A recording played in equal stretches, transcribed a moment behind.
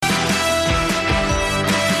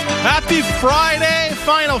Happy Friday,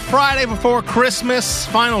 final Friday before Christmas,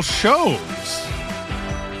 final shows.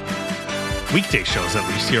 Weekday shows, at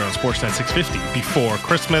least, here on Sportsnet 650 before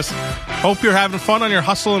Christmas. Hope you're having fun on your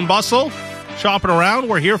hustle and bustle, shopping around.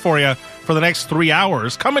 We're here for you for the next 3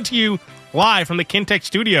 hours. Coming to you live from the Kintec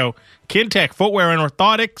studio. Kintec Footwear and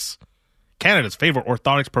Orthotics, Canada's favorite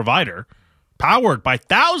orthotics provider, powered by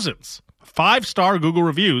thousands of 5-star Google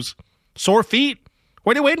reviews. Sore feet?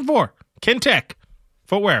 What are you waiting for? Kintec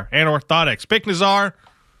Footwear and Orthotics. Bick Nazar,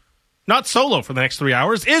 not solo for the next 3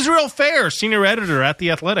 hours. Israel Fair, senior editor at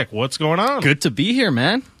The Athletic. What's going on? Good to be here,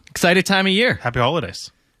 man. Excited time of year. Happy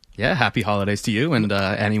holidays. Yeah, happy holidays to you and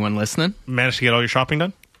anyone listening. Managed to get all your shopping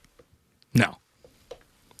done? No.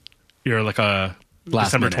 You're like a Last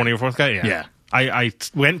December minute. 24th guy? Yeah. I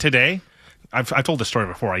went today. I've told this story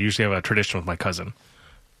before. I usually have a tradition with my cousin.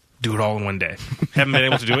 Do it all in one day. Haven't been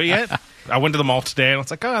able to do it yet. I went to the mall today, and I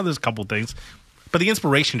was like, there's a couple things. But the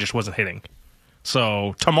inspiration just wasn't hitting.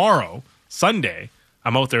 So tomorrow, Sunday,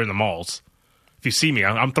 I'm out there in the malls. If you see me,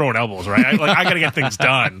 I'm throwing elbows, right? I got to get things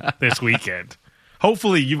done this weekend.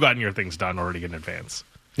 Hopefully, you've gotten your things done already in advance.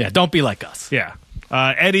 Yeah, don't be like us. Yeah.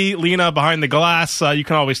 Eddie, Lena, behind the glass. You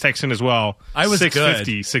can always text in as well. I was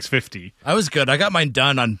 650, good. 650. I was good. I got mine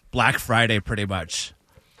done on Black Friday pretty much.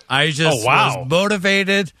 I just wow. was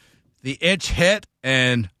motivated. The itch hit,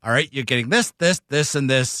 and all right, you're getting this, and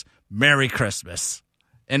this. Merry Christmas.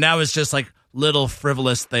 And that was just like little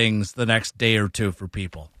frivolous things the next day or two for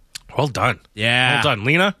people. Well done. Yeah. Well done.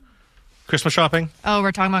 Lena, Christmas shopping? Oh,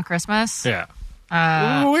 we're talking about Christmas? Yeah.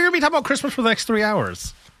 We're going to be talking about Christmas for the next 3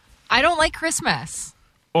 hours. I don't like Christmas.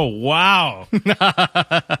 Oh, wow.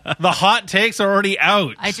 The hot takes are already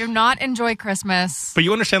out. I do not enjoy Christmas. But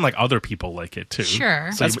you understand, like, other people like it, too.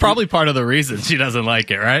 Sure. So That's probably part of the reason she doesn't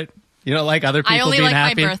like it, right? You don't like other people I only being like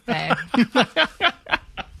happy? my birthday.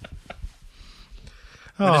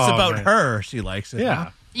 But it's about man. her. She likes it.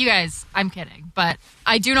 Yeah. You guys, I'm kidding. But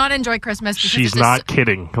I do not enjoy Christmas because She's it's not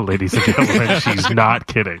kidding, ladies and gentlemen. She's not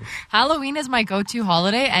kidding. Halloween is my go-to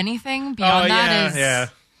holiday. Anything beyond that is... Yeah.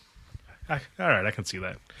 All right, I can see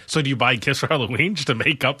that. So do you buy gifts for Halloween just to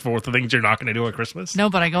make up for the things you're not going to do at Christmas?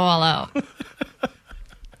 No, but I go all out.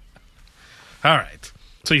 All right.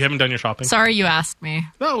 So you haven't done your shopping? Sorry you asked me.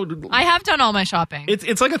 No. I have done all my shopping.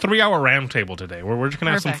 It's like a 3-hour round table today where we're just going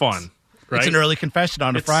to have some Perfect. fun. Right? It's an early confession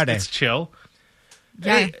on a Friday. It's chill.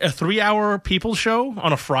 Yeah. Hey, a 3-hour people show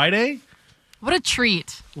on a Friday? What a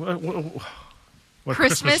treat. What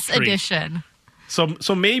Christmas treat. edition.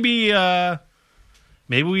 So maybe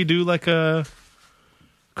we do like a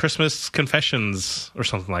Christmas confessions or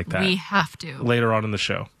something like that We have to. later on in the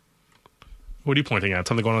show. What are you pointing at?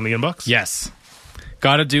 Something going on in the inbox? Yes.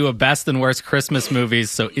 Got to do a best and worst Christmas movies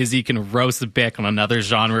so Izzy can roast the Bick on another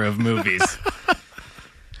genre of movies.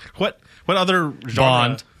 What other genre?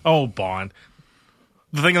 Bond. Oh, Bond.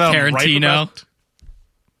 The thing that I'm right Tarantino. about.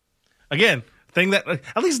 Again, thing that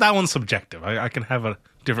at least that one's subjective. I can have a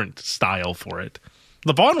different style for it.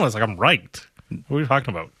 The Bond one's like I'm right. What are you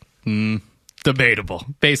talking about? Debatable,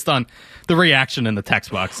 based on the reaction in the text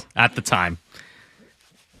box at the time.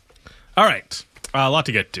 All right. A lot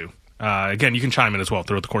to get to. Again, you can chime in as well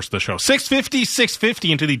throughout the course of the show.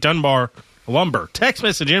 650 into the Dunbar Lumber text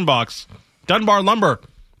message inbox. Dunbar Lumber,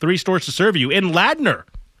 3 stores to serve you in Ladner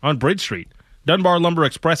on Bridge Street. Dunbar Lumber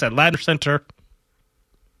Express at Ladner Center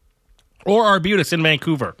or Arbutus in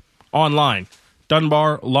Vancouver. Online,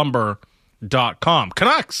 dunbarlumber.com.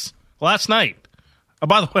 Canucks, last night. Oh,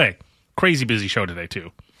 by the way, crazy busy show today,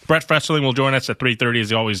 too. Brett Fessling will join us at 3:30 as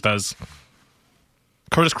he always does.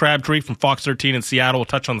 Curtis Crabtree from Fox 13 in Seattle will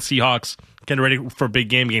touch on the Seahawks, getting ready for a big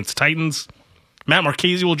game against the Titans. Matt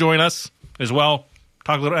Marchese will join us as well.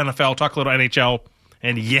 Talk a little NFL, talk a little NHL.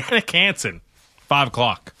 And Yannick Hansen, 5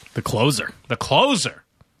 o'clock. The closer. The closer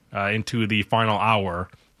into the final hour,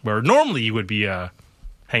 where normally you would be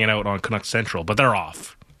hanging out on Canucks Central, but they're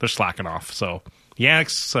off. They're slacking off. So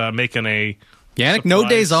Yannick's making a Yannick, no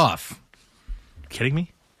days off. Kidding me?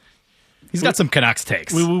 He's got some Canucks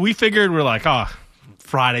takes. We figured we're like,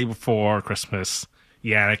 Friday before Christmas,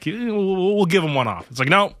 Yannick, we'll give him one off. It's like,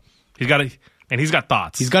 no, he's got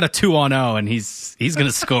thoughts. He's got a 2-0, and he's going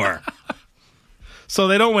to score. So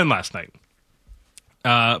they don't win last night.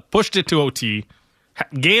 Pushed it to OT.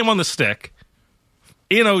 Game on the stick.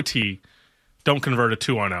 In OT. Don't convert a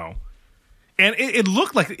 2-0. And it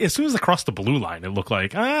looked like, as soon as they crossed the blue line, it looked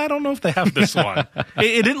like, I don't know if they have this one.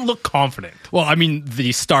 It didn't look confident. Well, I mean,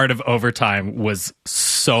 the start of overtime was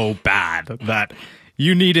so bad that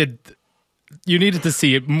you needed to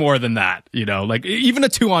see it more than that. You know, like even a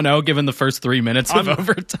 2-0 given the first 3 minutes of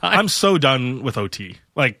overtime. I'm so done with OT.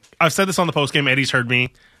 Like, I've said this on the postgame. Eddie's heard me.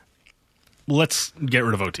 Let's get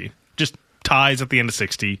rid of OT. ties at the end of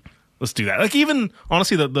 60. Let's do that. Like, even,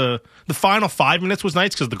 honestly, the final 5 minutes was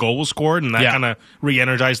nice because the goal was scored, and that kind of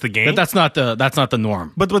re-energized the game. But that's not the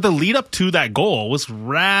norm. But the lead up to that goal was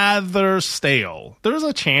rather stale. There was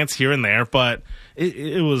a chance here and there, but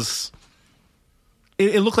it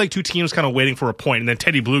looked like two teams kind of waiting for a point, and then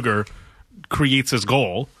Teddy Bluger creates his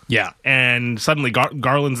goal. Yeah. And suddenly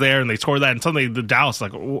Garland's there, and they score that, and suddenly the Dallas is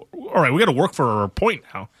like, all right, we got to work for a point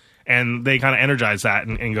now. And they kind of energize that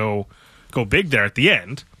and go big there at the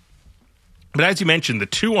end. But as you mentioned, the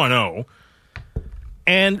 2-0,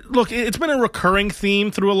 and look, it's been a recurring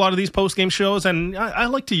theme through a lot of these post-game shows, and I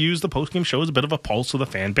like to use the post-game show as a bit of a pulse of the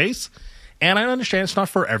fan base. And I understand it's not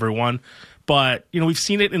for everyone, but we've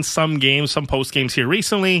seen it in some games, some post-games here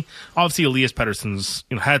recently. Obviously, Elias Pettersson's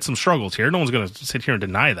had some struggles here. No one's going to sit here and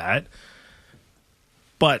deny that.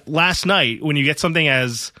 But last night, when you get something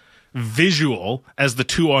as visual as the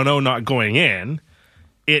 2-0 not going in,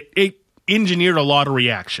 it engineered a lot of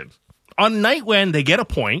reaction. On a night when they get a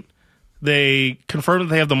point, they confirm that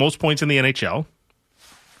they have the most points in the NHL.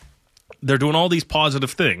 They're doing all these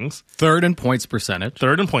positive things. Third in points percentage.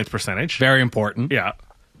 Very important. Yeah.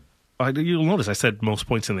 You'll notice I said most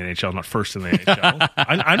points in the NHL, not first in the NHL.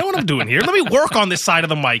 I know what I'm doing here. Let me work on this side of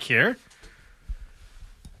the mic here.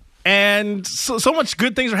 And so much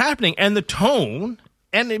good things are happening. And the tone,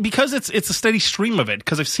 and because it's a steady stream of it,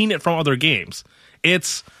 because I've seen it from other games,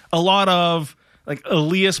 it's a lot of, like,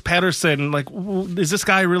 Elias Pettersson, like, is this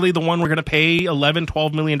guy really the one we're going to pay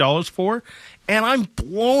 $11-12 million for? And I'm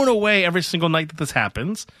blown away every single night that this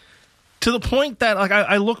happens, to the point that, like,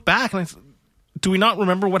 I look back and do we not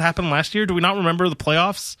remember what happened last year? Do we not remember the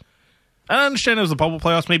playoffs? I understand it was the bubble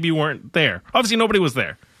playoffs. Maybe you weren't there. Obviously, nobody was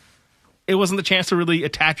there. It wasn't the chance to really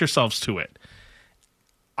attach yourselves to it.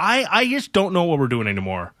 I just don't know what we're doing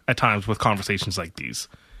anymore at times with conversations like these.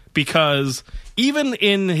 Because even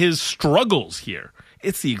in his struggles here,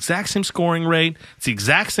 it's the exact same scoring rate. It's the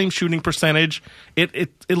exact same shooting percentage.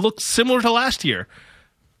 It looks similar to last year.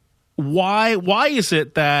 Why is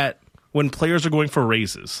it that when players are going for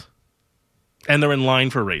raises and they're in line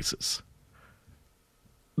for raises,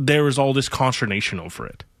 there is all this consternation over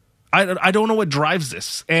it? I don't know what drives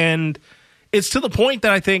this. And it's to the point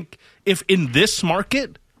that I think if in this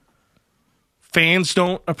market fans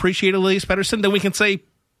don't appreciate Elias Pettersson, then we can say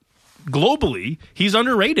globally he's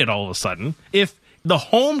underrated all of a sudden. If the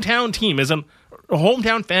hometown team isn't, a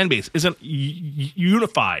hometown fan base isn't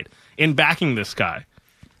unified in backing this guy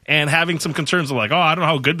and having some concerns of like, oh, I don't know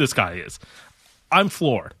how good this guy is. I'm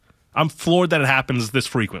floored. I'm floored that it happens this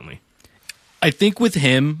frequently. I think with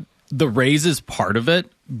him, the raise is part of it,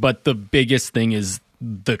 but the biggest thing is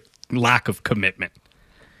the lack of commitment.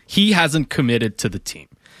 He hasn't committed to the team.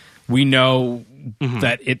 We know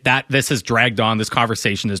that this has dragged on. This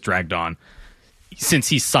conversation has dragged on since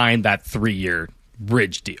he signed that 3-year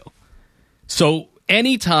bridge deal. So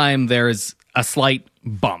anytime there's a slight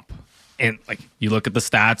bump, and like you look at the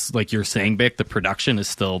stats, like you're saying, Bick, the production is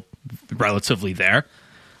still relatively there.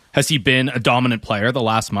 Has he been a dominant player the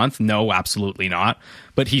last month? No, absolutely not.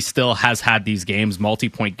 But he still has had these games,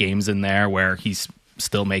 multi-point games in there where he's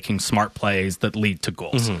still making smart plays that lead to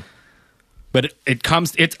goals. But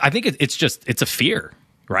I think it's a fear,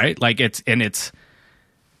 right? Like it's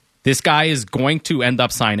this guy is going to end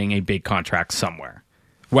up signing a big contract somewhere.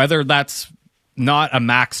 Whether that's not a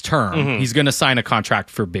max term, he's going to sign a contract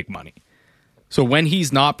for big money. So when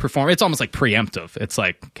he's not performing, it's almost like preemptive. It's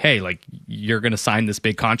like, hey, like you're going to sign this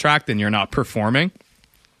big contract and you're not performing.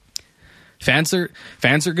 Fans are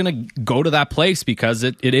going to go to that place because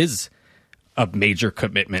it is a major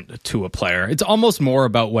commitment to a player. It's almost more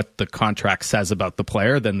about what the contract says about the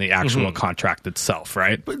player than the actual contract itself,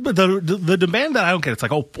 right? But the demand that I don't get, it's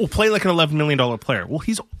like, oh, we'll play like an $11 million player. Well,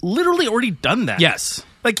 he's literally already done that. Yes.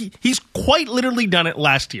 Like he's quite literally done it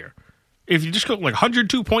last year. If you just go like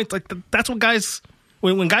 102 points, like that's what guys,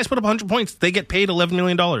 when guys put up 100 points, they get paid $11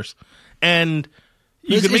 million. And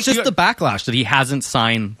it's just the backlash that he hasn't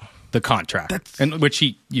signed the contract, and which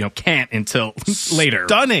he can't until later.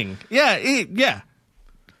 Stunning. Yeah.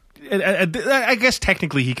 I guess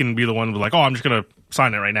technically he can be the one who's like, oh, I'm just going to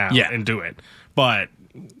sign it right now and do it. But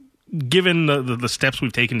given the steps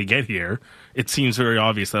we've taken to get here, it seems very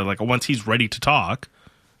obvious that like once he's ready to talk,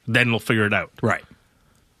 then we'll figure it out. Right.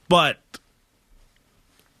 But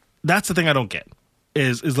that's the thing I don't get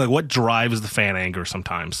is like what drives the fan anger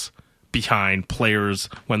sometimes behind players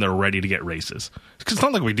when they're ready to get raises. Because it's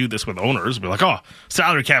not like we do this with owners. We're like, oh,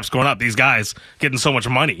 salary cap's going up. These guys getting so much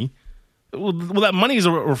money. Well, that money is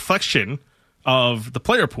a reflection of the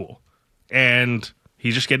player pool. And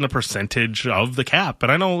he's just getting a percentage of the cap.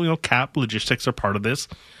 And I know, cap logistics are part of this.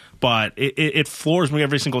 but it floors me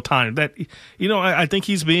every single time. That I think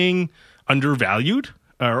he's being undervalued,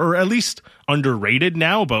 or at least underrated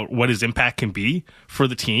now about what his impact can be for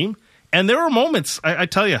the team. And there are moments, I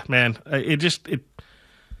tell you, man,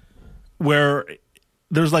 where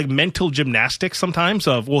there's like mental gymnastics sometimes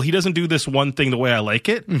of, well, he doesn't do this one thing the way I like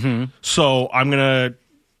it, so I'm going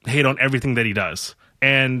to hate on everything that he does.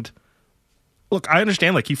 And look, I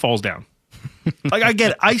understand, like, he falls down. Like, I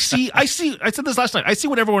get it. I see, I said this last night, I see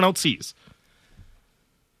what everyone else sees.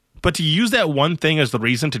 But to use that one thing as the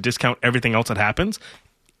reason to discount everything else that happens,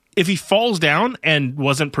 if he falls down and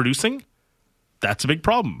wasn't producing, that's a big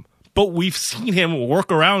problem. But we've seen him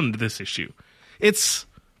work around this issue. It's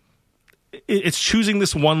choosing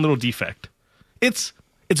this one little defect. It's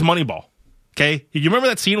Moneyball. Okay? You remember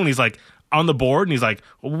that scene when he's like on the board and he's like,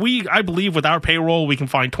 I believe with our payroll we can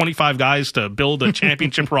find 25 guys to build a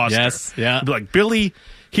championship roster. Yes, yeah. Be like, Billy,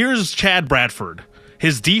 here's Chad Bradford.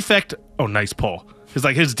 His defect, nice pull.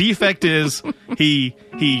 His defect is he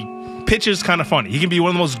pitches kind of funny. He can be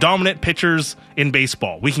one of the most dominant pitchers in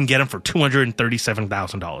baseball. We can get him for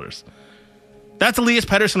 $237,000. That's Elias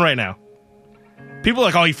Pettersson right now. People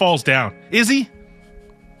are like, he falls down. Is he?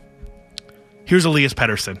 Here's Elias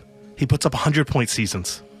Pettersson. He puts up 100-point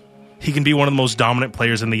seasons. He can be one of the most dominant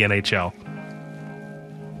players in the NHL.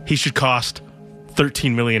 He should cost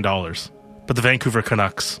 $13 million. But the Vancouver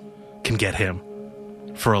Canucks can get him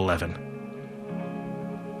for $11.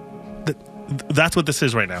 That's what this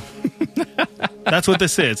is right now. That's what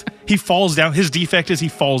this is. He falls down. His defect is he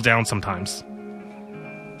falls down sometimes.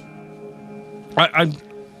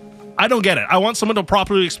 I don't get it. I want someone to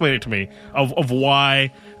properly explain it to me of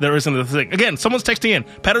why there isn't a thing. Again, someone's texting in.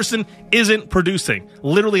 Pettersson isn't producing.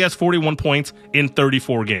 Literally has 41 points in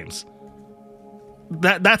 34 games.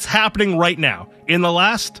 That's happening right now. In the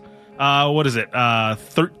last,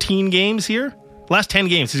 13 games here? Last 10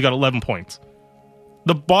 games, he's got 11 points.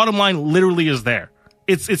 The bottom line literally is there.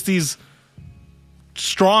 It's these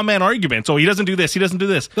straw man arguments. He doesn't do this. He doesn't do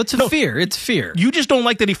this. But fear. It's fear. You just don't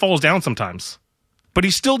like that he falls down sometimes. But he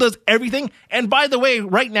still does everything. And by the way,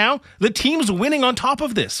 right now, the team's winning on top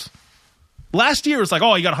of this. Last year, it's like,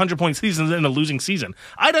 he got 100-point seasons in a losing season.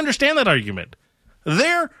 I'd understand that argument.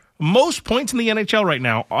 They're most points in the NHL right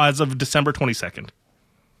now as of December 22nd.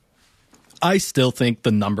 I still think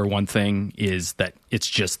the number one thing is that it's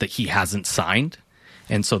just that he hasn't signed.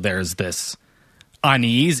 And so there's this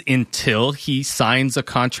unease until he signs a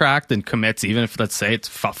contract and commits, even if, let's say, it's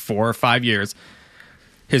 4 or 5 years,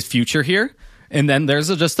 his future here. And then there's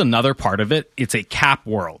just another part of it. It's a cap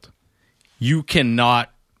world. You cannot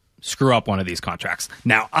screw up one of these contracts.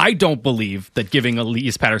 Now, I don't believe that giving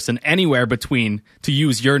Elias Pettersson anywhere between, to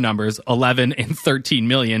use your numbers, 11 and 13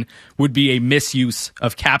 million would be a misuse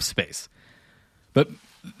of cap space. But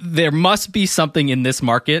there must be something in this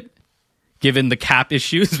market, given the cap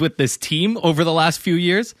issues with this team over the last few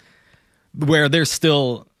years, where there's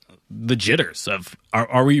still the jitters of,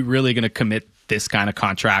 are we really going to commit this kind of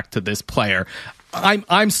contract to this player?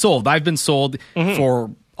 I'm sold. I've been sold for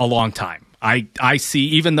a long time. I see,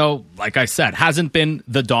 even though, like I said, hasn't been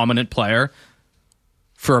the dominant player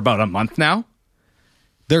for about a month now,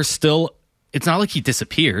 there's still, it's not like he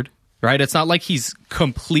disappeared, right? It's not like he's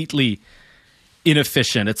completely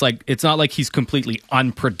inefficient. It's not like he's completely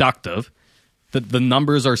unproductive. The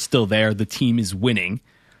numbers are still there. The team is winning.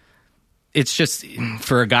 It's just,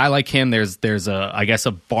 for a guy like him, there's I guess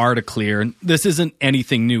a bar to clear. And this isn't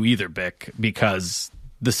anything new either, Bick, because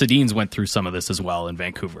the Sedins went through some of this as well in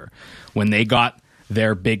Vancouver. When they got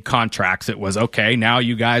their big contracts, it was, okay, now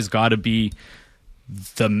you guys got to be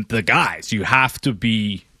the guys. You have to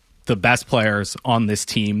be the best players on this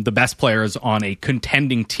team, the best players on a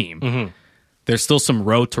contending team. There's still some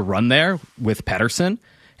road to run there with Pettersson.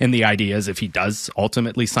 And the idea is if he does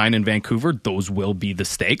ultimately sign in Vancouver, those will be the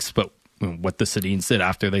stakes. But what the Sedins did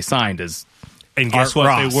after they signed is... And guess what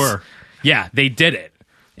Ross. they were? Yeah, they did it.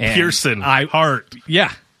 And Pearson, Hart.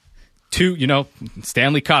 Yeah. 2,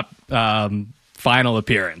 Stanley Cup final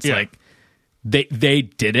appearance. Yeah. Like, they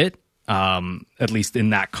did it, at least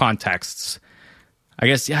in that context. I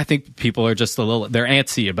guess, I think people are just they're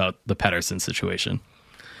antsy about the Pettersson situation.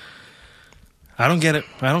 I don't get it.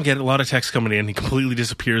 A lot of text coming in. He completely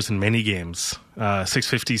disappears in many games.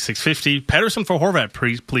 650. Pettersson for Horvat,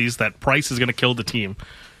 please. That price is going to kill the team.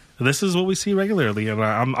 This is what we see regularly, and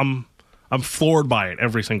I'm floored by it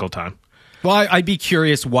every single time. Well, I'd be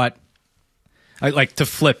curious what, I'd like to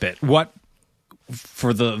flip it. What,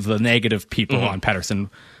 for the negative people on Pettersson,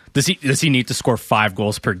 does he need to score 5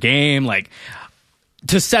 goals per game? Like,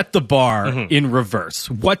 to set the bar in reverse,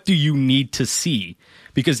 what do you need to see?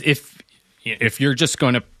 Because if you're just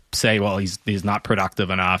going to say, well, he's not productive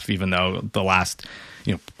enough, even though the last,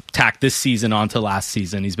 tack this season onto last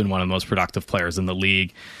season, he's been one of the most productive players in the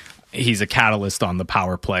league. He's a catalyst on the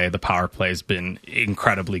power play. The power play has been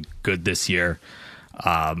incredibly good this year.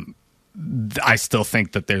 I still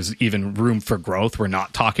think that there's even room for growth. We're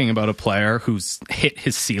not talking about a player who's hit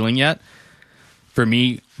his ceiling yet. For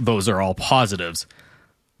me, those are all positives.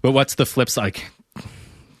 But what's the flip side?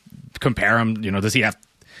 Compare him. Does he have?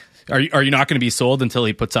 Are you not going to be sold until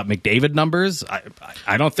he puts up McDavid numbers?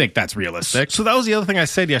 I don't think that's realistic. So that was the other thing I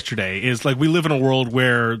said yesterday. Is like we live in a world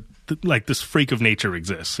where this freak of nature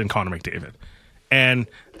exists in Connor McDavid, and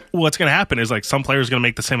what's going to happen is like some players are going to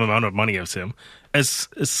make the same amount of money as him, as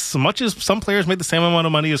much as some players made the same amount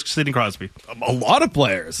of money as Sidney Crosby. A lot of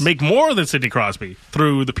players make more than Sidney Crosby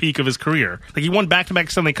through the peak of his career. Like he won back-to-back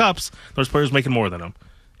Stanley Cups. Those players making more than him,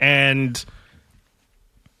 and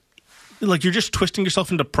like you're just twisting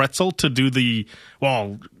yourself into pretzel to do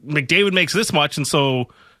McDavid makes this much, and so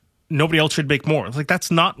nobody else should make more. It's like that's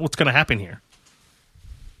not what's going to happen here.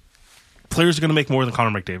 Players are going to make more than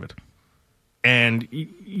Connor McDavid. And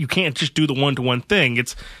you can't just do the one-to-one thing.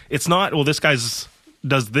 It's not, this guy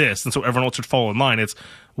does this, and so everyone else should fall in line. It's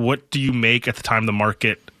what do you make at the time the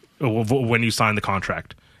market, when you sign the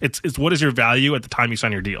contract. It's what is your value at the time you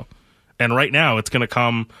sign your deal. And right now, it's going to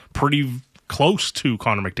come pretty close to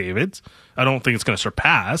Connor McDavid's. I don't think it's going to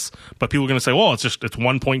surpass, but people are going to say, well, it's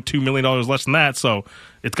 $1.2 million less than that, so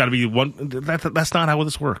it's got to be one. That's not how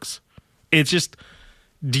this works. It's just,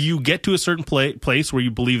 do you get to a certain place where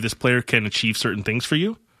you believe this player can achieve certain things for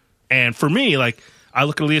you? And for me, like, I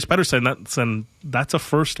look at Elias Pettersson, that's a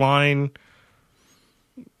first-line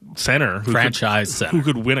center. Center. Who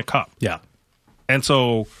could win a cup. Yeah. And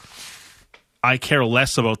so I care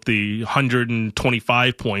less about the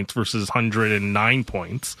 125 points versus 109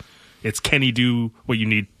 points. It's can he do what you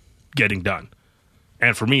need getting done?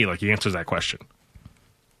 And for me, like, he answers that question.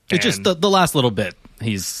 It's just the last little bit.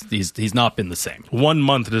 He's not been the same. 1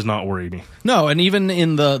 month does not worry me. No, and even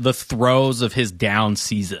in the throes of his down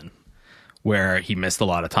season, where he missed a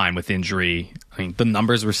lot of time with injury, I mean, the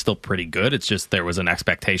numbers were still pretty good. It's just there was an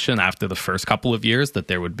expectation after the first couple of years that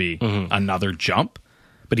there would be another jump,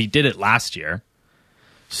 but he did it last year.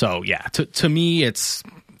 So yeah, to me, it's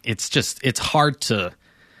hard to.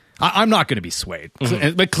 I'm not going to be swayed,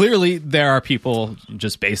 but clearly there are people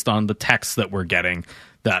just based on the texts that we're getting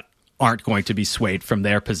that aren't going to be swayed from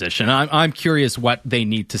their position. I'm curious what they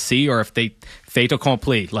need to see, or if they fait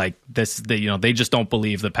accompli, like this, they just don't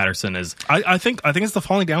believe that Pettersson is. I think it's the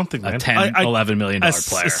falling down thing, man. A $11 million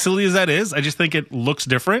player. As silly as that is, I just think it looks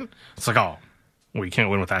different. It's like, you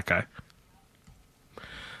can't win with that guy.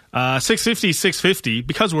 650,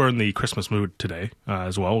 because we're in the Christmas mood today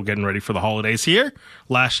as well. We're getting ready for the holidays here.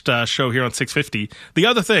 Last show here on 650. The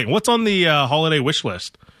other thing, what's on the holiday wish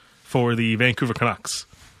list for the Vancouver Canucks?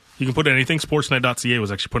 You can put anything. Sportsnet.ca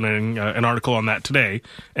was actually putting an article on that today,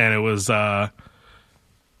 and it was Elias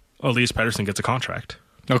Pettersson gets a contract.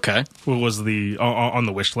 Okay. What was the on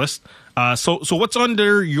the wish list? So what's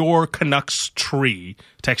under your Canucks tree?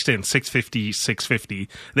 Text in 650.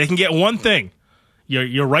 They can get one thing.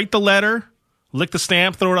 You write the letter, lick the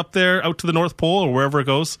stamp, throw it up there out to the North Pole or wherever it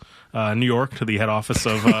goes, New York, to the head office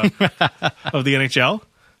of of the NHL.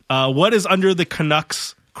 What is under the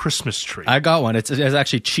Canucks Christmas tree? I got one. It's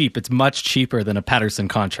actually cheap. It's much cheaper than a Pettersson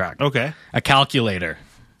contract. Okay. A calculator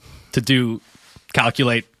to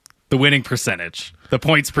calculate the winning percentage, the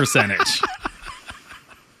points percentage.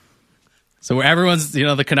 So everyone's,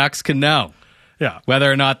 the Canucks can know whether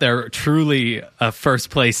or not they're truly a first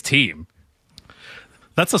place team.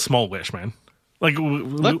 That's a small wish, man. Like,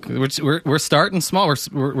 look, we're starting small.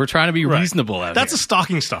 We're trying to be reasonable. That's a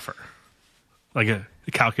stocking stuffer, like a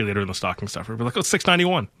calculator in the stocking stuffer. We're like,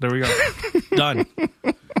 $691. There we go, done.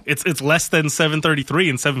 It's less than 733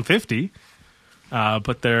 and 750,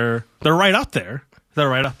 but they're right up there. They're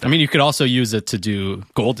right up there. I mean, you could also use it to do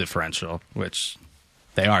goal differential, which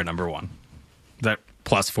they are number one. That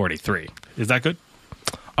plus 43. Is that good?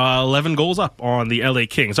 11 goals up on the LA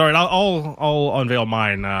Kings. All right, I'll unveil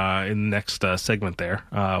mine in the next segment there.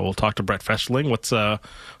 We'll talk to Brett Festerling. What's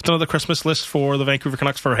another Christmas list for the Vancouver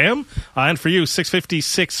Canucks for him? And for you,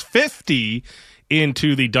 650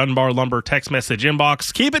 into the Dunbar Lumber text message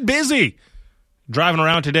inbox. Keep it busy. Driving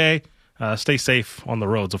around today. Stay safe on the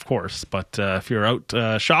roads, of course. But if you're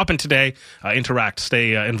out shopping today, interact.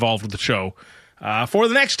 Stay involved with the show. For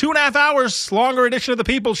the next 2.5 hours, longer edition of the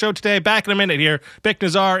People Show today. Back in a minute here. Bick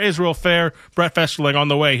Nazar, Israel Fair, Brett Festerling on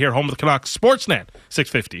the way here, home of the Canucks. Sportsnet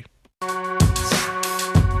 650.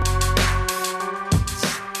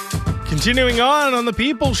 Continuing on the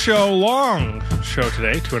People Show, long show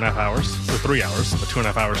today, 2.5 hours with 3 hours, but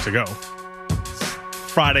 2.5 hours to go.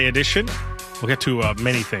 Friday edition. We'll get to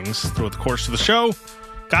many things throughout the course of the show.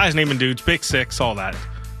 Guys, naming dudes, Big Six, all that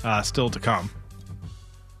still to come.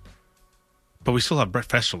 But we still have Brett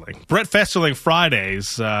Festerling. Brett Festerling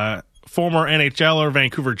Fridays, former NHLer,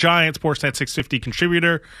 Vancouver Giants, Sportsnet 650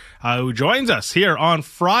 contributor, who joins us here on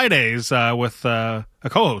Fridays with a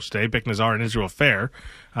co-host today, Bick Nazar and Israel Fair.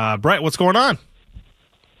 Brett, what's going on?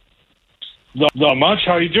 Not much.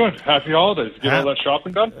 How are you doing? Happy holidays. Get all that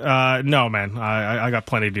shopping done? No, man. I got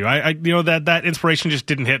plenty to do. That inspiration just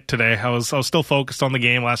didn't hit today. I was still focused on the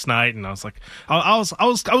game last night, and I was like, I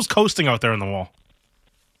was coasting out there in the wall.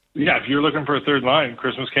 Yeah, if you're looking for a third line,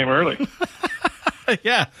 Christmas came early.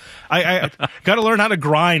 Yeah, I got to learn how to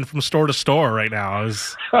grind from store to store right now.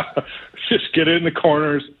 Just get in the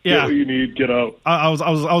corners. Yeah. Get what you need. Get out. I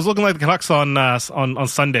was looking like the Canucks on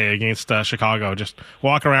Sunday against Chicago. Just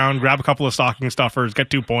walk around, grab a couple of stocking stuffers, get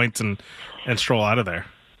 2 points, and stroll out of there.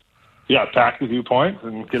 Yeah, pack the 2 points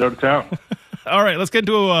and get out of town. All right, let's get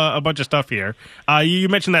into a bunch of stuff here. You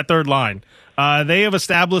mentioned that third line. They have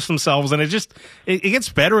established themselves, and it gets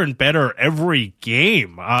better and better every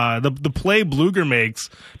game. The play Bluger makes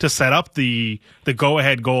to set up the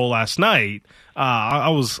go-ahead goal last night, I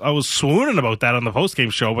was swooning about that on the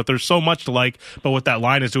postgame show, but there's so much to like about what that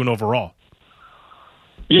line is doing overall.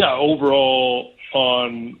 Yeah, overall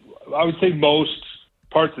I would say most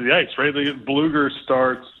parts of the ice, right? Bluger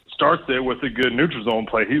starts it with a good neutral zone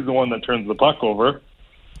play. He's the one that turns the puck over,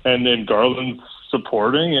 and then Garland's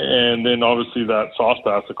supporting, and then obviously that sauce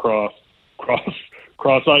pass across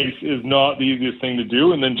ice is not the easiest thing to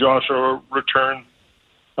do, and then Joshua returns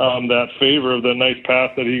that favor of the nice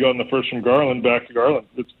pass that he got in the first from Garland back to Garland.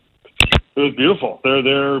 It was beautiful.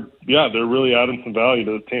 They're really adding some value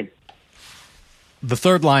to the team. The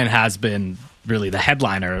third line has been really the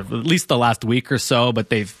headliner, at least the last week or so, but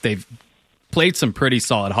they've played some pretty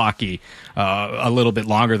solid hockey a little bit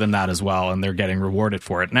longer than that as well, and they're getting rewarded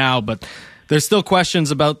for it now. But there's still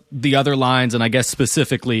questions about the other lines, and I guess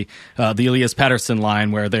specifically the Elias Pettersson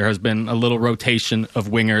line, where there has been a little rotation of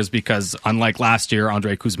wingers because, unlike last year,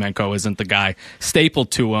 Andrei Kuzmenko isn't the guy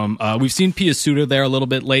stapled to him. We've seen Piasuta there a little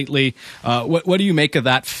bit lately. What do you make of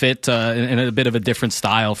that fit in a bit of a different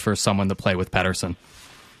style for someone to play with Pettersson?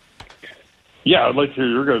 Yeah, I'd like to hear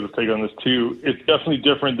your guys' take on this too. It's definitely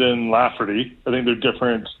different than Lafferty. I think they're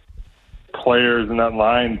different players, and that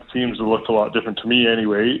line seems to look a lot different to me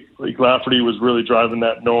anyway. Like Lafferty was really driving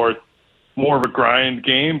that north, more of a grind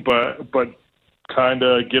game, but kind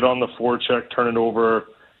of get on the forecheck, turn it over,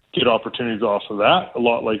 get opportunities off of that. A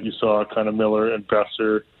lot like you saw kind of Miller and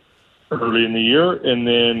Besser early in the year. And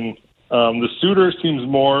then the Suter seems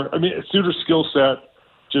more, Suter's skill set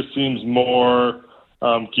just seems more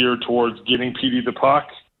geared towards getting Petey the puck,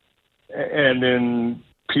 and then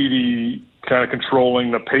Petey kind of controlling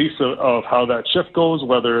the pace of how that shift goes,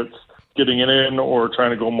 whether it's getting it in or trying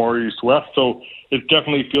to go more east-west. So it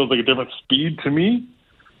definitely feels like a different speed to me.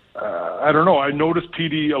 I don't know. I noticed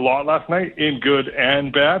Petey a lot last night, in good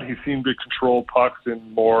and bad. He seemed to control pucks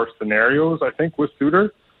in more scenarios, I think, with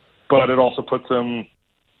Suter. But it also puts him,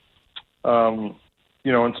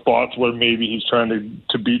 in spots where maybe he's trying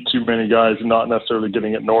to beat too many guys and not necessarily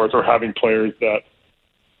getting it north, or having players that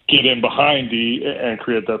get in behind D and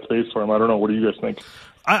create that space for him. I don't know. What do you guys think?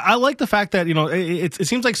 I like the fact that, it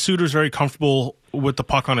seems like Suter's very comfortable with the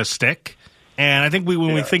puck on his stick. And I think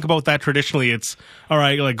when we think about that traditionally, it's all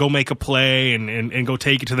right, like go make a play and go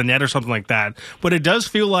take it to the net or something like that. But it does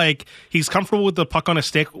feel like he's comfortable with the puck on his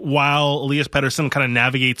stick while Elias Pettersson kind of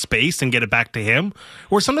navigates space and get it back to him.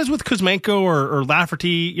 Or sometimes with Kuzmenko or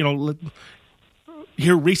Lafferty,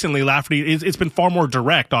 here recently, Lafferty, it's been far more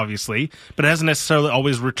direct, obviously, but it hasn't necessarily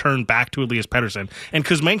always returned back to Elias Pettersson. And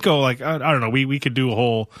Kuzmenko, I don't know, we could do a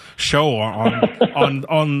whole show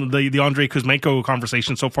on the Andrei Kuzmenko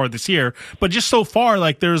conversation so far this year. But just so far,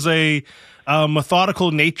 there's a methodical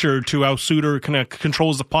nature to how Suter kind of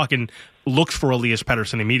controls the puck and looks for Elias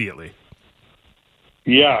Pettersson immediately.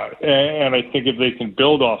 Yeah, and I think if they can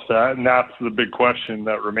build off that, and that's the big question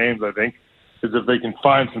that remains, I think, is if they can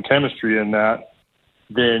find some chemistry in that,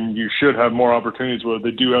 then you should have more opportunities where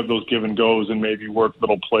they do have those give and goes and maybe work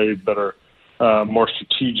little plays that are more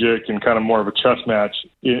strategic and kind of more of a chess match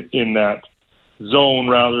in that zone,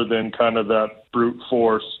 rather than kind of that brute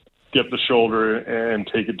force, get the shoulder and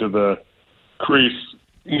take it to the crease,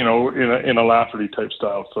 in a Lafferty type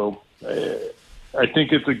style. So I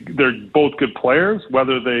think they're both good players.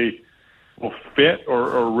 Whether they will fit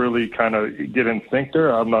or really kind of get in sync there,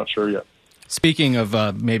 I'm not sure yet. Speaking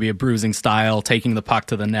of maybe a bruising style, taking the puck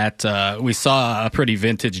to the net, we saw a pretty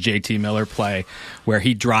vintage JT Miller play where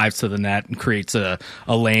he drives to the net and creates a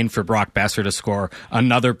lane for Brock Besser to score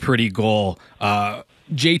another pretty goal.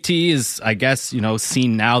 JT is, I guess,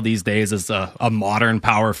 seen now these days as a modern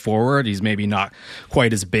power forward. He's maybe not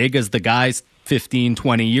quite as big as the guys 15,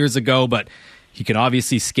 20 years ago, but he can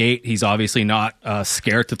obviously skate. He's obviously not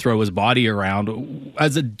scared to throw his body around.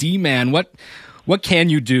 As a D-man, what can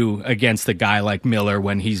you do against a guy like Miller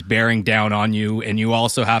when he's bearing down on you? And you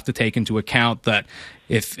also have to take into account that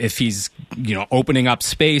if he's opening up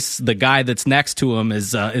space, the guy that's next to him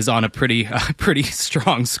is on a pretty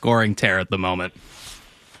strong scoring tear at the moment.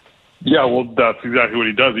 Yeah, well, that's exactly what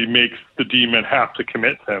he does. He makes the D-men have to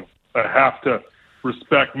commit to him. I have to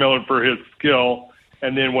respect Miller for his skill,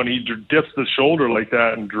 and then when he dips the shoulder like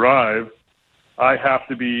that and drive, I have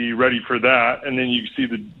to be ready for that. And then you see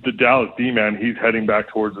the Dallas D-man, he's heading back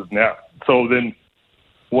towards his net. So then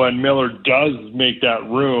when Miller does make that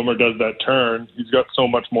room or does that turn, he's got so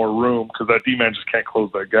much more room because that D-man just can't close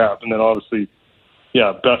that gap. And then obviously,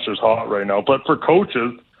 yeah, Besser's hot right now. But for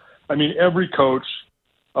coaches, I mean, every coach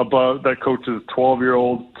that coaches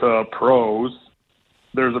 12-year-olds to pros,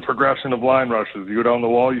 there's a progression of line rushes. You go down the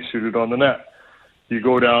wall, you shoot it on the net. You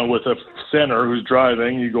go down with a center who's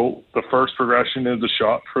driving. The first progression is a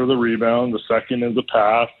shot for the rebound. The second is a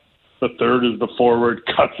pass. The third is the forward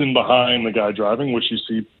cuts in behind the guy driving, which you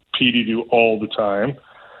see Petey do all the time.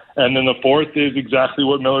 And then the fourth is exactly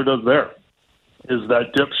what Miller does there, is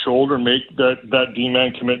that dip shoulder, make that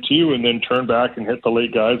D-man commit to you, and then turn back and hit the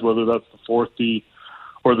late guys, whether that's the fourth D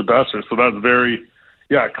or the Besser. So that's very,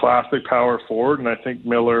 classic power forward. And I think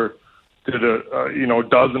Miller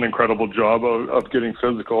does an incredible job of getting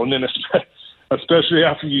physical. And then especially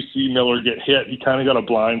after you see Miller get hit, he kind of got a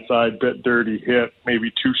blindside, bit dirty hit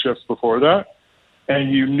maybe 2 shifts before that.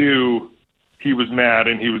 And you knew he was mad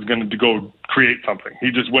and he was going to go create something.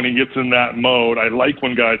 When he gets in that mode, I like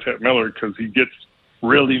when guys hit Miller because he gets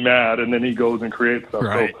really mad and then he goes and creates stuff.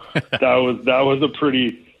 Right. So that was a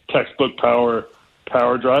pretty textbook power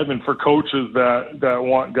drive. And for coaches that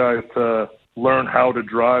want guys to learn how to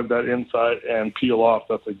drive that inside and peel off,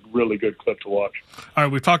 that's a really good clip to watch. All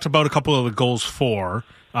right, we've talked about a couple of the goals for.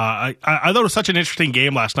 I thought it was such an interesting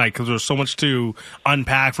game last night because there was so much to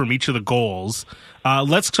unpack from each of the goals.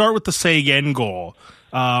 Let's start with the Seguin goal.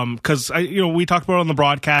 Because we talked about it on the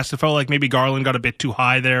broadcast. It felt like maybe Garland got a bit too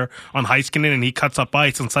high there on Heiskanen, and he cuts up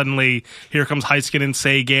ice, and suddenly here comes Heiskanen,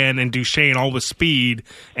 Seguin, and Duchesne all with speed,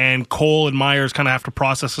 and Cole and Myers kind of have to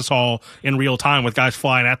process this all in real time with guys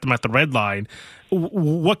flying at them at the red line.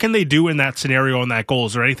 What can they do in that scenario in that goal?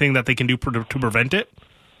 Is there anything that they can do to prevent it?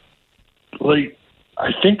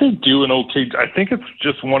 I think they do an okay. I think it's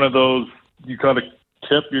just one of those you got to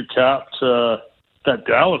tip your cap to that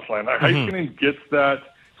Dallas line. Heiskanen gets that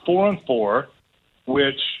 4-on-4,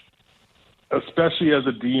 which, especially as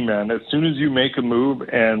a D-man, as soon as you make a move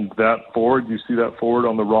and you see that forward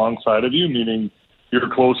on the wrong side of you, meaning you're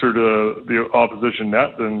closer to the opposition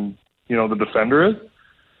net than the defender is,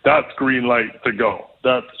 that's green light to go.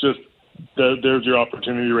 That's just there's your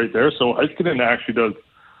opportunity right there. So Heiskanen actually does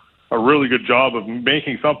a really good job of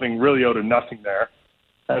making something really out of nothing there.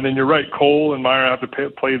 And then you're right, Cole and Meyer have to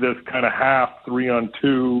play this kind of half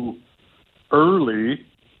 3-on-2 early,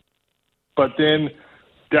 but then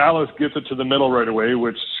Dallas gets it to the middle right away,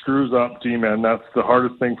 which screws up D-men. That's the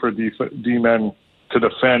hardest thing for D-men to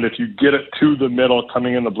defend. If you get it to the middle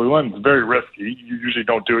coming in the blue line, it's very risky. You usually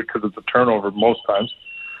don't do it because it's a turnover most times,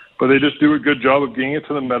 but they just do a good job of getting it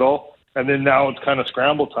to the middle, and then now it's kind of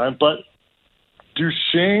scramble time. But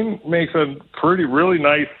Duchesne makes a really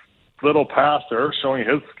nice little pass there, showing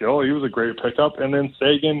his skill. He was a great pickup. And then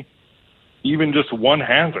Seguin even just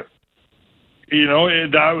one-hands it.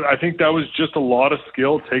 I think that was just a lot of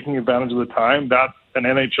skill, taking advantage of the time. That's an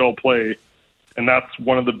NHL play, and that's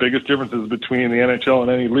one of the biggest differences between the NHL and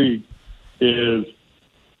any league is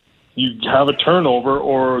you have a turnover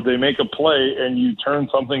or they make a play and you turn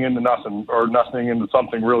something into nothing or nothing into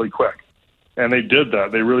something really quick. And they did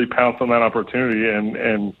that. They really pounced on that opportunity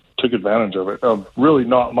and took advantage of it, of really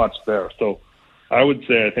not much there. So I would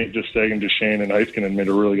say I think just Seguin, Duchesne, and Heiskanen made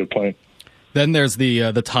a really good play. Then there's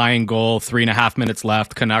the tying goal, 3.5 minutes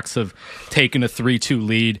left. Canucks have taken a 3-2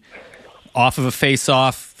 lead off of a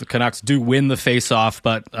face-off. The Canucks do win the face-off,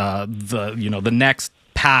 but the next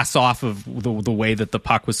pass off of the way that the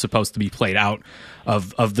puck was supposed to be played out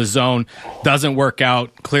of the zone doesn't work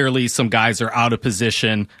out. Clearly, some guys are out of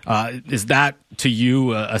position. Is that, to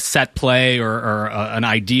you, a set play or an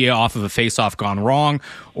idea off of a face-off gone wrong,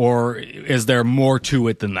 or is there more to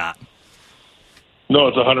it than that? No,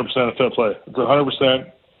 it's 100% a set play. It's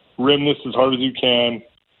 100%. rim this as hard as you can.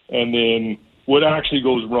 And then what actually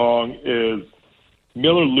goes wrong is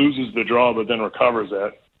Miller loses the draw but then recovers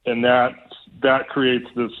it. And that creates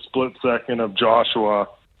this split second of Joshua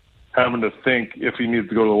having to think if he needs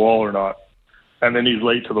to go to the wall or not. And then he's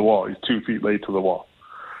late to the wall. He's 2 feet late to the wall.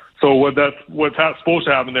 So what's supposed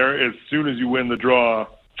to happen there is as soon as you win the draw,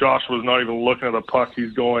 Joshua's not even looking at the puck.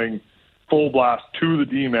 He's going full blast to the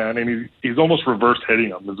D-man, and he's almost reverse hitting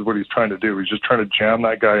him is what he's trying to do. He's just trying to jam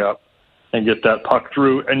that guy up and get that puck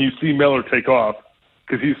through. And you see Miller take off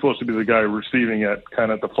because he's supposed to be the guy receiving it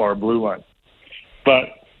kind of at the far blue line. But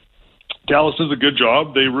Dallas does a good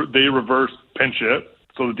job. They reverse pinch it,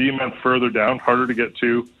 so the D-man's further down, harder to get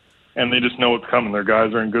to, and they just know what's coming. Their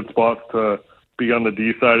guys are in good spots to be on the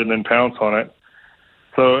D side and then pounce on it.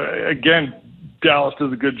 So, again, Dallas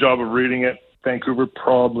does a good job of reading it.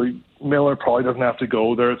 Miller probably doesn't have to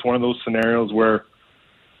go there. It's one of those scenarios where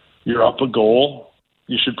you're up a goal.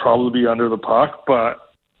 You should probably be under the puck,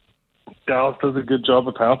 but Dallas does a good job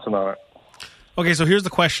of pouncing on it. Okay, so here's the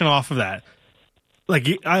question off of that. Like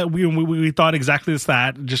we thought exactly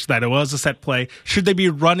that, just that it was a set play. Should they be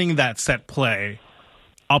running that set play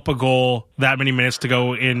up a goal that many minutes to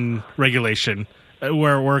go in regulation,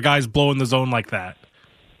 where a guy's blowing the zone like that?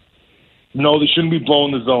 No, they shouldn't be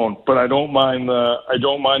blowing the zone, but I don't mind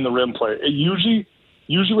the rim play. Usually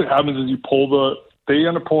what happens is they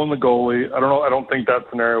end up pulling the goalie. I don't know. I don't think that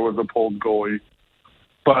scenario was a pulled goalie,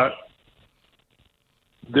 but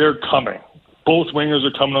they're coming. Both wingers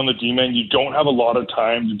are coming on the D-man. You don't have a lot of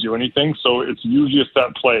time to do anything, so it's usually a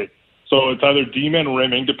set play. So it's either D-man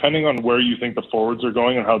rimming, depending on where you think the forwards are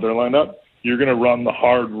going and how they're lined up. You're going to run the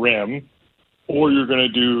hard rim, or you're going to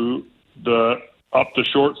do the up the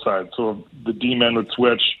short side. So the D-man would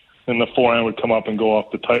switch, and the forehand would come up and go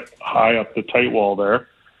off high up the tight wall there,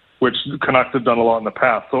 which Canucks have done a lot in the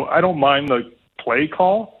past. So I don't mind the play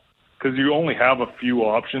call because you only have a few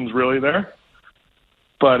options really there.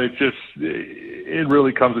 But it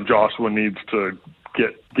really comes to Joshua needs to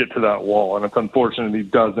get to that wall, and it's unfortunate he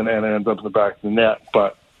doesn't, and it ends up in the back of the net.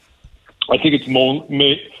 But I think it's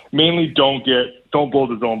mainly don't blow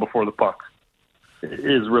the zone before the puck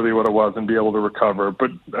is really what it was, and be able to recover.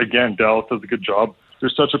 But again, Dallas does a good job.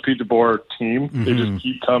 They're such a Pete DeBoer team; they just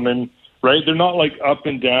keep coming. Right? They're not like up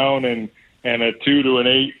and down and a 2 to an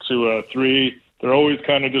 8 to a 3. They're always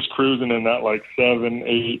kind of just cruising in that like 7,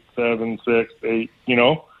 8, 7, 6, 8. You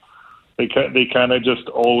know, they kind of just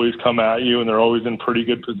always come at you, and they're always in pretty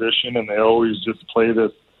good position, and they always just play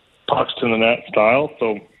this pucks to the net style.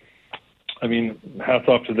 So, I mean, hats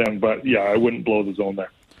off to them. But yeah, I wouldn't blow the zone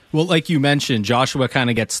there. Well, like you mentioned, Joshua kind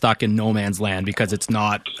of gets stuck in no man's land because it's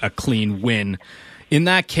not a clean win. In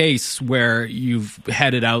that case where you've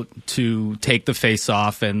headed out to take the face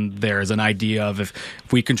off and there's an idea of if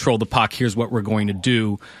we control the puck, here's what we're going to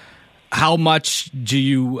do, how much do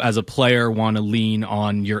you as a player want to lean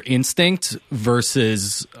on your instinct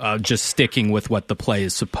versus just sticking with what the play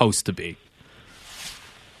is supposed to be?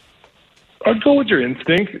 I'd go with your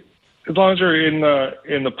instinct. As long as you're in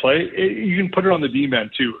the play, you can put it on the D-man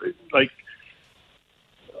too. Like,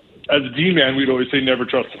 as a D-man, we'd always say never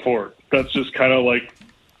trust the forward. That's just kind of like,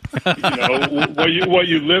 what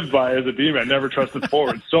you live by as a D-man, never trust the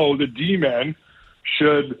forward. So the D-man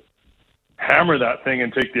should hammer that thing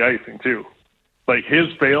and take the icing too. Like, his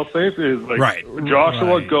fail-safe is like, right.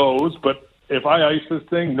 Joshua goes, but if I ice this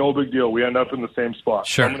thing, no big deal. We end up in the same spot.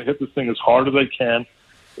 Sure. I'm going to hit this thing as hard as I can.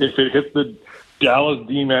 If it hits the Dallas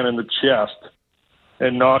D-man in the chest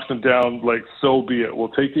and knocks him down, like, so be it. We'll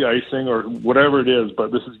take the icing or whatever it is,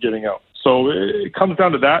 but this is getting out. So it comes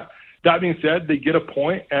down to that. That being said, they get a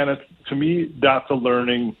point, and to me, that's a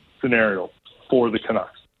learning scenario for the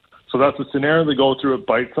Canucks. So that's a scenario they go through, it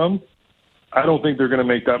bites them. I don't think they're going to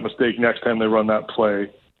make that mistake next time they run that play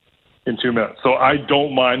in 2 minutes. So I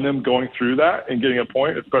don't mind them going through that and getting a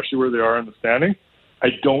point, especially where they are in the standing. I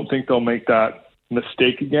don't think they'll make that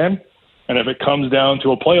mistake again. And if it comes down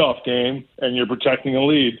to a playoff game and you're protecting a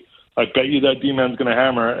lead, I bet you that D-man's going to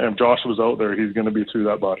hammer, and if Joshua's out there, he's going to be through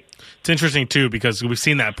that body. It's interesting, too, because we've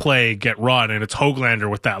seen that play get run, and it's Höglander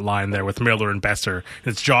with that line there with Miller and Besser.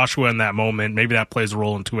 It's Joshua in that moment. Maybe that plays a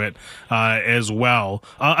role into it as well.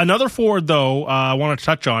 Another forward, though, I want to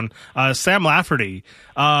touch on, Sam Lafferty.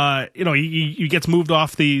 He gets moved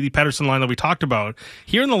off the Pettersson line that we talked about.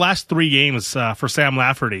 Here in the last 3 games for Sam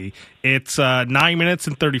Lafferty, it's 9 minutes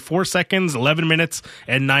and 34 seconds, 11 minutes,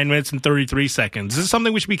 and 9 minutes and 33 seconds. Is this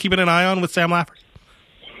something we should be keeping an eye on with Sam Lafferty?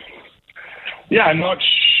 Yeah, I'm not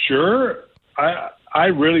sure. I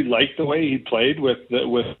really liked the way he played with.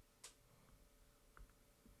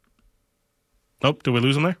 Oh, did we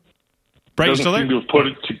lose him there? Brett, you still there?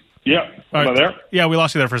 Yeah, am I there? Yeah, we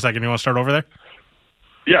lost you there for a second. You want to start over there?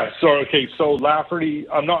 Yeah, so Lafferty,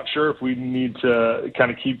 I'm not sure if we need to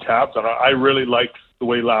kind of keep tabs on it. I really liked the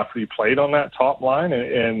way Lafferty played on that top line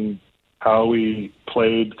and how he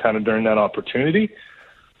played kind of during that opportunity.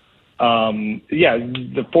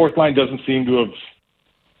 The fourth line doesn't seem to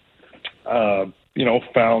have,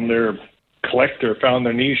 found their click or found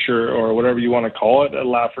their niche or whatever you want to call it.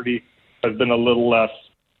 Lafferty has been a little less,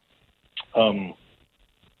 I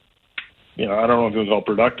don't know if it was all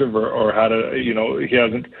productive or how to, he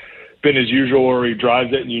hasn't been as usual where he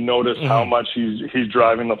drives it and you notice how much he's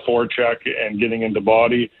driving the forecheck and getting into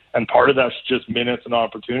body. And part of that's just minutes and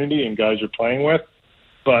opportunity and guys you're playing with.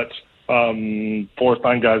 But fourth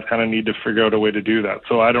line guys kind of need to figure out a way to do that.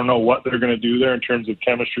 So I don't know what they're going to do there in terms of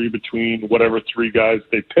chemistry between whatever three guys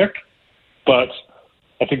they pick. But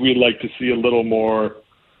I think we'd like to see a little more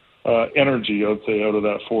energy, I would say, out of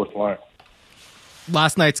that fourth line.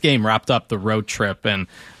 Last night's game wrapped up the road trip, and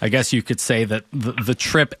I guess you could say that the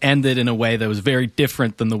trip ended in a way that was very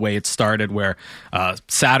different than the way it started, where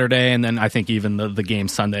Saturday and then I think even the game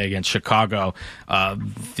Sunday against Chicago,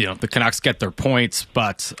 the Canucks get their points,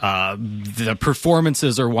 but the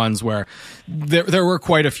performances are ones where there were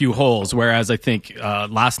quite a few holes, whereas I think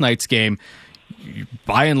last night's game,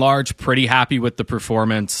 by and large, pretty happy with the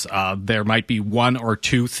performance. There might be one or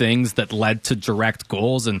two things that led to direct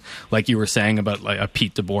goals, and like you were saying about like a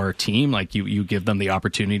Pete DeBoer team, like you give them the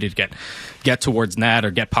opportunity to get towards net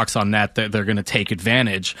or get pucks on net, they're going to take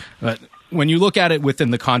advantage. But when you look at it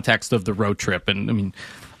within the context of the road trip, and I mean,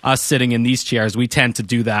 us sitting in these chairs, we tend to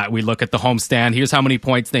do that. We look at the homestand. Here's how many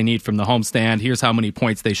points they need from the homestand. Here's how many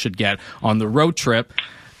points they should get on the road trip.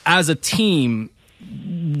 As a team,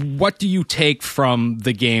 what do you take from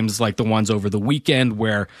the games like the ones over the weekend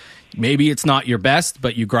where maybe it's not your best,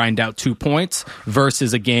 but you grind out 2 points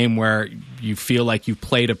versus a game where you feel like you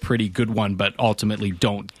played a pretty good one, but ultimately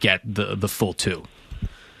don't get the full 2?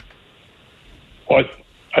 Well,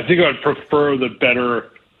 I think I'd prefer the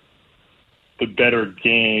better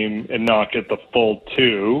game and not get the full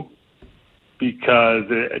 2. Because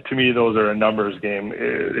to me, those are a numbers game.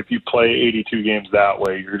 If you play 82 games that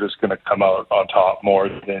way, you're just going to come out on top more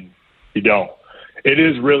than you don't. It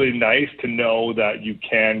is really nice to know that you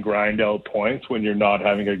can grind out points when you're not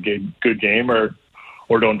having a good game or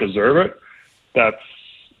don't deserve it. That's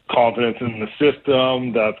confidence in the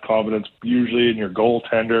system. That's confidence usually in your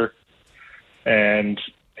goaltender. And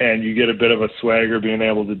you get a bit of a swagger being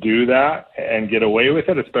able to do that and get away with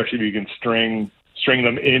it, especially if you can string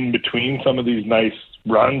them in between some of these nice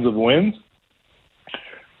runs of wins.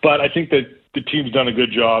 But I think that the team's done a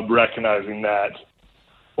good job recognizing that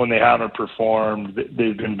when they haven't performed,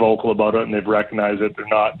 they've been vocal about it and they've recognized it. They're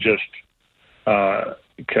not just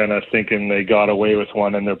kind of thinking they got away with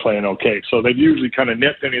one and they're playing okay. So they've usually kind of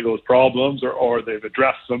nipped any of those problems or they've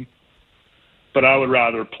addressed them. But I would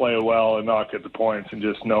rather play well and not get the points and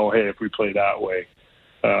just know, hey, if we play that way,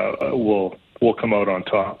 we'll come out on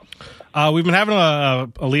top. We've been having a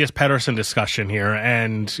Elias Pettersson discussion here,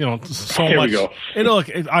 and so here much. We go.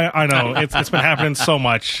 I know it's been happening so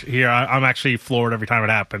much here. I'm actually floored every time it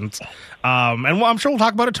happens. And I'm sure we'll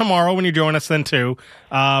talk about it tomorrow when you join us then too.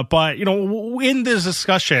 But in this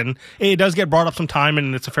discussion, it does get brought up some time,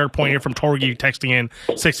 and it's a fair point here from Torgi texting in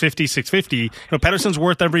 650. Pettersson's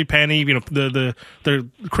worth every penny. The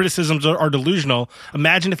criticisms are delusional.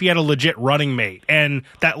 Imagine if he had a legit running mate, and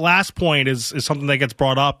that last point is something that gets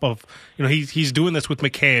brought up of. He's doing this with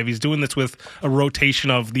McCabe. He's doing this with a rotation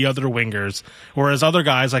of the other wingers, whereas other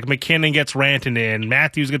guys like McKinnon gets Rantanen in,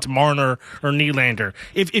 Matthews gets Marner or Nylander.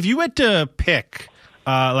 If you had to pick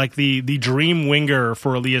like the dream winger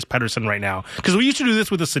for Elias Pettersson right now, because we used to do this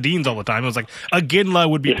with the Sedins all the time. It was like a Ginla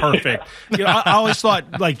would be perfect. I always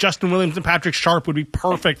thought like Justin Williams and Patrick Sharp would be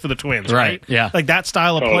perfect for the Twins, right? Yeah, like that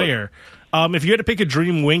style of player. If you had to pick a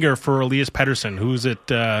dream winger for Elias Pettersson, who's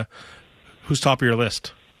top of your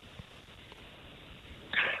list?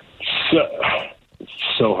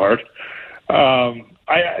 So hard.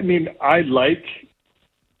 I mean, I like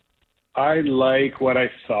what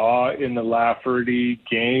I saw in the Lafferty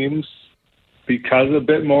games because a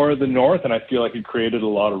bit more of the North, and I feel like it created a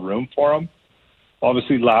lot of room for him.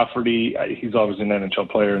 Obviously, Lafferty, he's obviously an NHL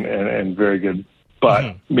player and very good,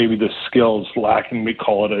 but maybe the skills lacking. We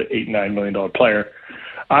call it an $8-9 million player.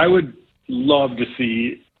 I would love to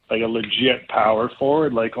see like a legit power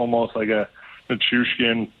forward, like almost like a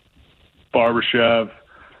Nichushkin, Barbashev.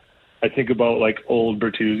 I think about like old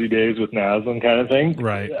Bertuzzi days with Naslin kind of thing.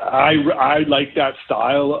 Right. I like that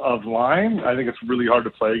style of line. I think it's really hard to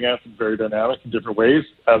play against. It's very dynamic in different ways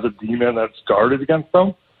as a D-man that's guarded against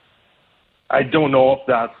them. I don't know if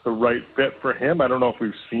that's the right fit for him. I don't know if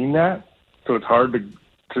we've seen that, so it's hard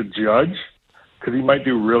to judge, because he might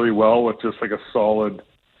do really well with just like a solid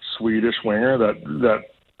Swedish winger that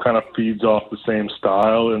kind of feeds off the same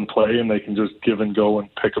style and play, and they can just give and go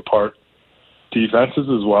and pick apart defenses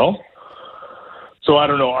as well. So I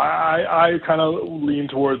don't know. I kind of lean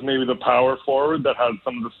towards maybe the power forward that has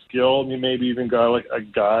some of the skill. I mean, maybe even a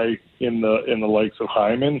guy in the likes of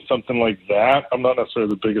Hyman, something like that. I'm not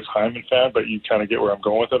necessarily the biggest Hyman fan, but you kind of get where I'm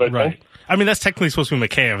going with it, I think. I mean, that's technically supposed to be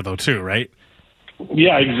Mikheyev, though, too, right?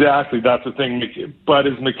 Yeah, exactly. That's the thing. But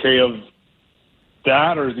is Mikheyev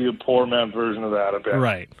that, or is he a poor man's version of that a bit?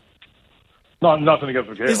 Right. Nothing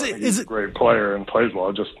against Mikheyev. He's a great player and plays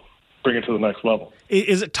well. Just bring it to the next level.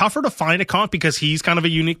 Is it tougher to find a comp because he's kind of a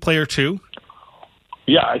unique player too?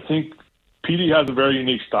 Yeah, I think Petey has a very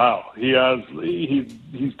unique style.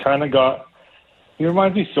 He's kind of got. He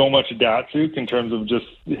reminds me so much of Datsuk in terms of just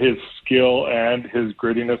his skill and his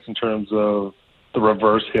grittiness in terms of the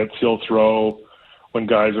reverse hits he'll throw when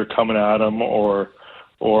guys are coming at him, or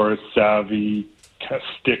savvy kind of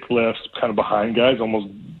stick lifts kind of behind guys, almost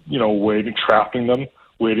waiting, trapping them.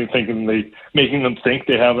 Making them think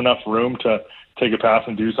they have enough room to take a pass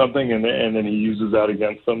and do something, and then he uses that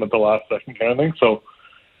against them at the last second kind of thing. So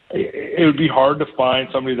it would be hard to find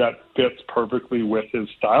somebody that fits perfectly with his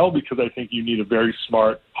style, because I think you need a very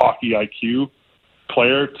smart hockey IQ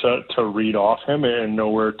player to read off him and know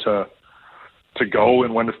where to go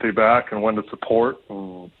and when to stay back and when to support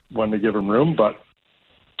and when to give him room. But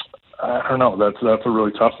I don't know. That's a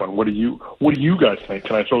really tough one. What do you guys think?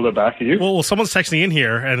 Can I throw that back at you? Well, someone's texting in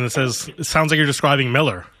here and it says, it sounds like you're describing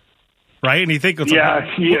Miller, right? And you think,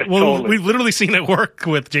 totally. We've literally seen it work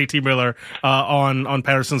with JT Miller on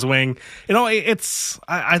Patterson's wing.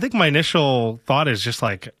 I think my initial thought is just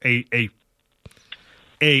like a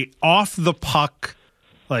off the puck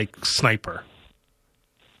like sniper.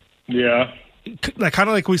 Yeah. Like kind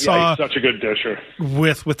of like we saw, he's such a good disher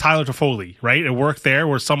with Tyler Toffoli, right? It worked there,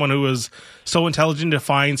 where someone who was so intelligent to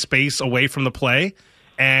find space away from the play,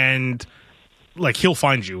 and like he'll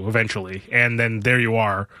find you eventually, and then there you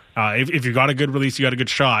are. If you got a good release, you got a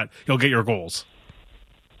good shot, you'll get your goals.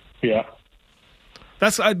 Yeah,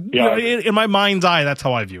 that's in my mind's eye. That's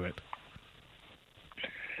how I view it.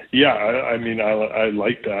 Yeah, I mean, I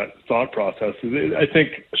like that thought process. I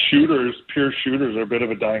think pure shooters, are a bit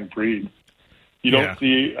of a dying breed. You don't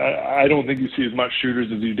see. I don't think you see as much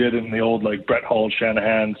shooters as you did in the old like Brett Hull,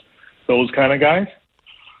 Shanahan's, those kind of guys,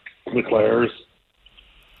 Leclerc's.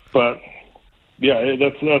 But yeah,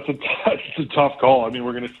 that's a tough call. I mean,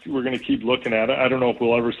 we're gonna keep looking at it. I don't know if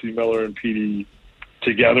we'll ever see Miller and Petey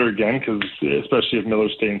together again, because especially if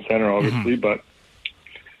Miller's staying center, obviously. But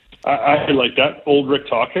I like that. Old Rick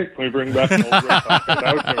Tocchet. Can we bring back an old Rick Tocchet?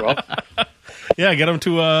 That would go well. Yeah, get him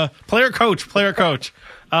to player coach.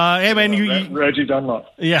 Hey, man, Reggie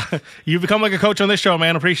Dunlop. Yeah, you've become like a coach on this show,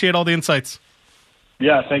 man. Appreciate all the insights.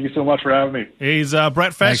 Yeah, thank you so much for having me. He's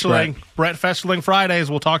Brett Feschling. Brett Feschling Fridays.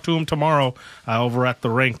 We'll talk to him tomorrow over at the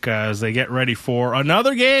rink as they get ready for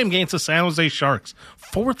another game against the San Jose Sharks.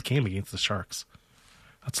 4th game against the Sharks.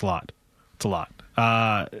 That's a lot. It's a lot.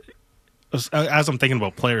 As I'm thinking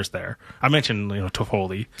about players there, I mentioned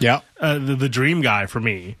Toffoli. Yeah. The dream guy for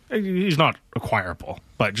me, he's not acquirable,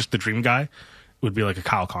 but just the dream guy would be like a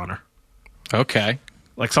Kyle Connor. Okay.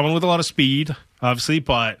 Like someone with a lot of speed, obviously,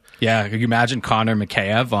 but... Yeah, could you imagine Connor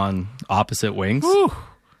Mikheyev on opposite wings? Whew,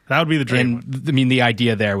 that would be the dream. And, I mean, the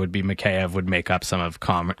idea there would be Mikheyev would make up some of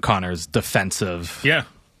Connor's defensive... Yeah.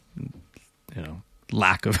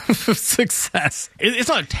 Lack of success. It's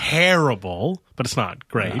not terrible, but it's not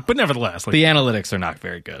great. No. But nevertheless... the analytics are not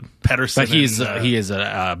very good. Pettersson... But he is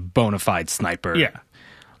a bona fide sniper. Yeah.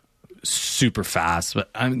 Super fast. But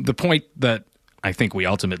the point that I think we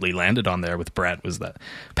ultimately landed on there with Brett was that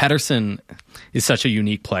Pettersson is such a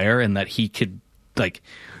unique player, and that he could, like,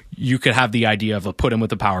 you could have the idea of put him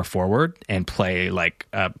with a power forward and play like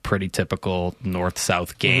a pretty typical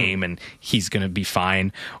north-south game, and he's going to be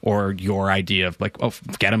fine. Or your idea of like,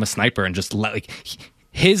 get him a sniper and just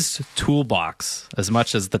his toolbox, as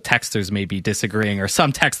much as the texters may be disagreeing, or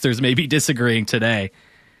some texters may be disagreeing today,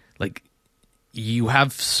 like, you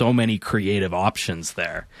have so many creative options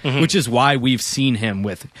there, which is why we've seen him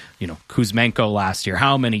with, Kuzmenko last year.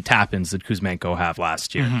 How many tap-ins did Kuzmenko have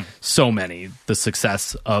last year? So many. The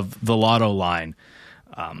success of the Lotto line.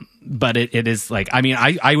 But it is like, I mean,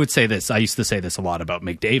 I would say this. I used to say this a lot about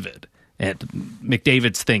McDavid. And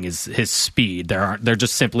McDavid's thing is his speed. There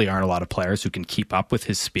just simply aren't a lot of players who can keep up with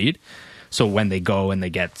his speed. So when they go and they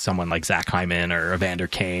get someone like Zach Hyman or Evander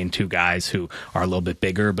Kane, 2 guys who are a little bit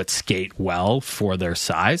bigger but skate well for their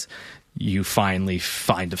size, you finally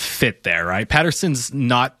find a fit there, right? Patterson's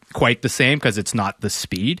not quite the same because it's not the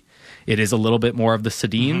speed. It is a little bit more of the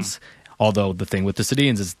Sedins. Although the thing with the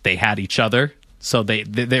Sedins is they had each other, so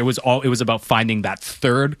it was about finding that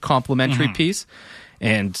third complementary piece.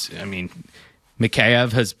 And I mean,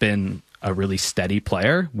 Mikheyev has been a really steady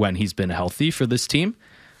player when he's been healthy for this team,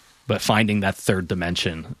 but finding that third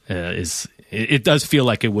dimension it does feel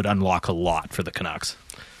like it would unlock a lot for the Canucks.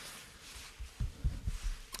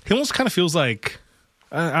 He almost kind of feels like,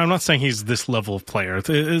 I'm not saying he's this level of player.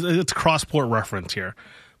 It's cross-sport reference here,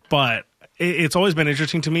 but it's always been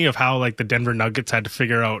interesting to me of how like the Denver Nuggets had to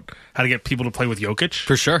figure out how to get people to play with Jokic.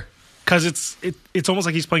 For sure. Because it's almost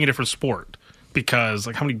like he's playing a different sport. Because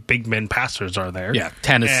like how many big men passers are there? Yeah,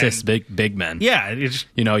 10 assists, big men. Yeah, it's,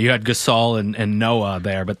 you had Gasol and Noah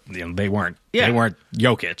there, but they weren't. Yeah. They weren't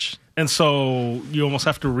Jokic. And so you almost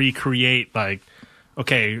have to recreate like,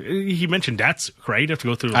 okay, he mentioned Datsuk, right? You have to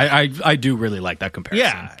go through. I do really like that comparison.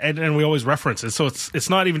 Yeah, and we always reference it. So it's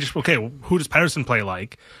not even just, okay, who does Patterson play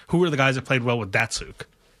like? Who are the guys that played well with Datsuk?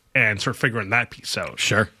 And start figuring that piece out.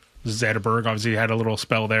 Sure. Zetterberg obviously had a little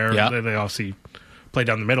spell there. Yeah. They obviously played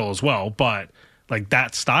down the middle as well. But like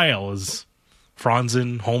that style is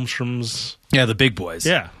Franzen, Holmstrom's. Yeah, the big boys.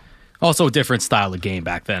 Yeah. Also a different style of game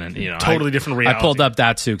back then, and totally different reality. I pulled up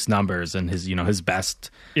Datsuk's numbers and his best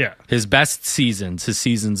seasons. His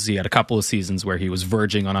seasons, he had a couple of seasons where he was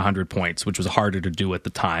verging on 100 points, which was harder to do at the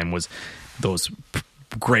time. Was those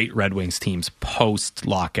great Red Wings teams post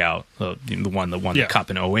lockout, the one that won the Cup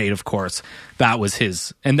in 2008, of course. That was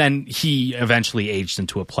his, and then he eventually aged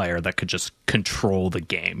into a player that could just control the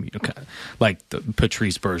game, like the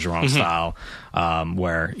Patrice Bergeron style,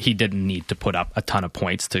 where he didn't need to put up a ton of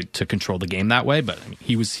points to control the game that way. But I mean,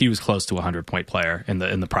 he was close to a 100-point player in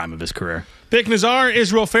the prime of his career. Vic Nazar,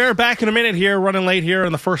 Israel Fair, back in a minute here, running late here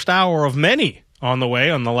in the first hour of many on the way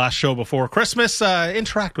on the last show before Christmas.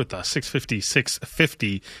 Interact with us,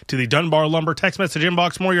 650 to the Dunbar Lumber text message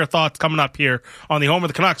inbox. More of your thoughts coming up here on the home of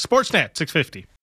the Canucks, Sportsnet 650.